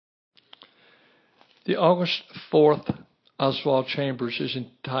The August 4th Oswald Chambers is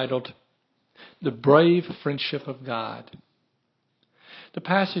entitled The Brave Friendship of God. The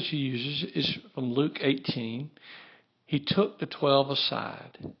passage he uses is from Luke 18. He took the 12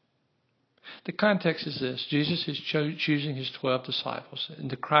 aside. The context is this. Jesus is choosing his 12 disciples and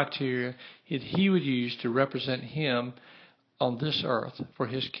the criteria that he would use to represent him on this earth for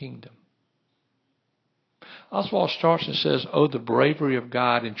his kingdom. Oswald starts and says, "Oh, the bravery of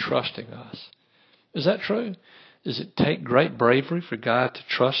God in trusting us." Is that true? Does it take great bravery for God to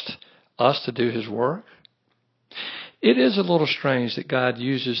trust us to do his work? It is a little strange that God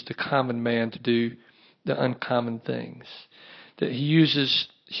uses the common man to do the uncommon things, that he uses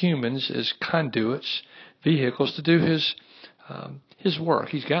humans as conduits, vehicles to do his work.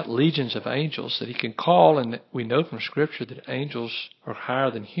 He's got legions of angels that he can call, and we know from Scripture that angels are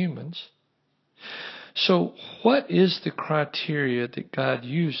higher than humans. So what is the criteria that God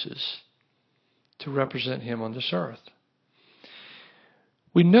uses to represent him on this earth?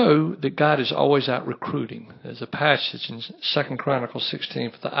 We know that God is always out recruiting. There's a passage in 2 Chronicles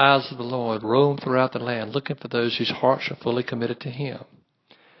 16, "For the eyes of the Lord roam throughout the land, looking for those whose hearts are fully committed to him."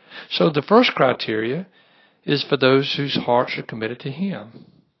 So the first criteria is for those whose hearts are committed to him.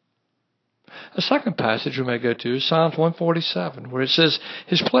 A second passage we may go to is Psalms 147, where it says,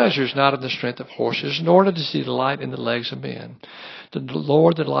 "His pleasure is not in the strength of horses, nor does he delight in the legs of men. The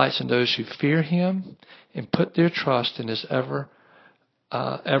Lord delights in those who fear him and put their trust in his ever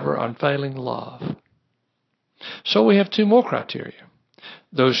unfailing love." So we have two more criteria: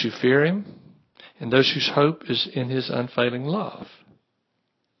 those who fear him and those whose hope is in his unfailing love.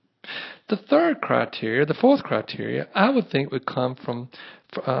 The fourth criteria, I would think would come from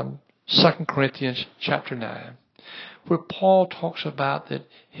 2 Corinthians chapter 9, where Paul talks about that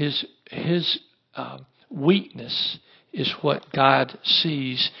his weakness is what God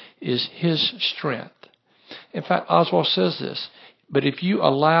sees is his strength. In fact, Oswald says this, "But if you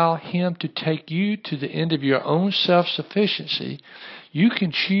allow him to take you to the end of your own self-sufficiency, he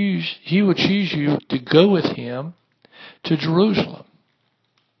will choose you to go with him to Jerusalem."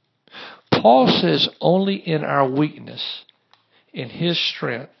 Paul says only in our weakness, in his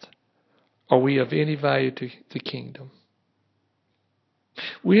strength, are we of any value to the kingdom.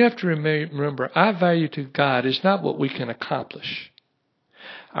 We have to remember our value to God is not what we can accomplish.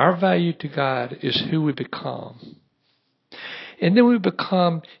 Our value to God is who we become. And then we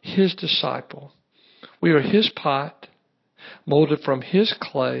become his disciple. We are his pot, molded from his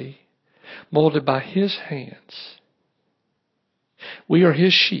clay, molded by his hands. We are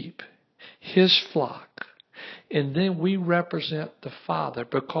his sheep, his flock. And then we represent the Father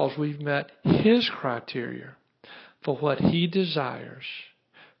because we've met his criteria for what he desires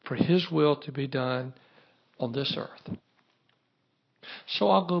for his will to be done on this earth. So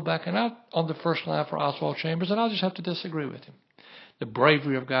I'll go back and on the first line for Oswald Chambers, and I'll just have to disagree with him. The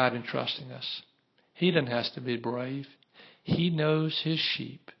bravery of God in trusting us. He doesn't have to be brave. He knows his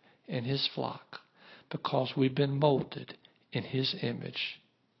sheep and his flock because we've been molded in his image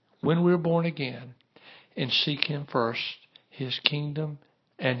when we're born again, and seek him first, his kingdom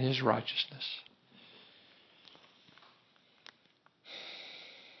and his righteousness.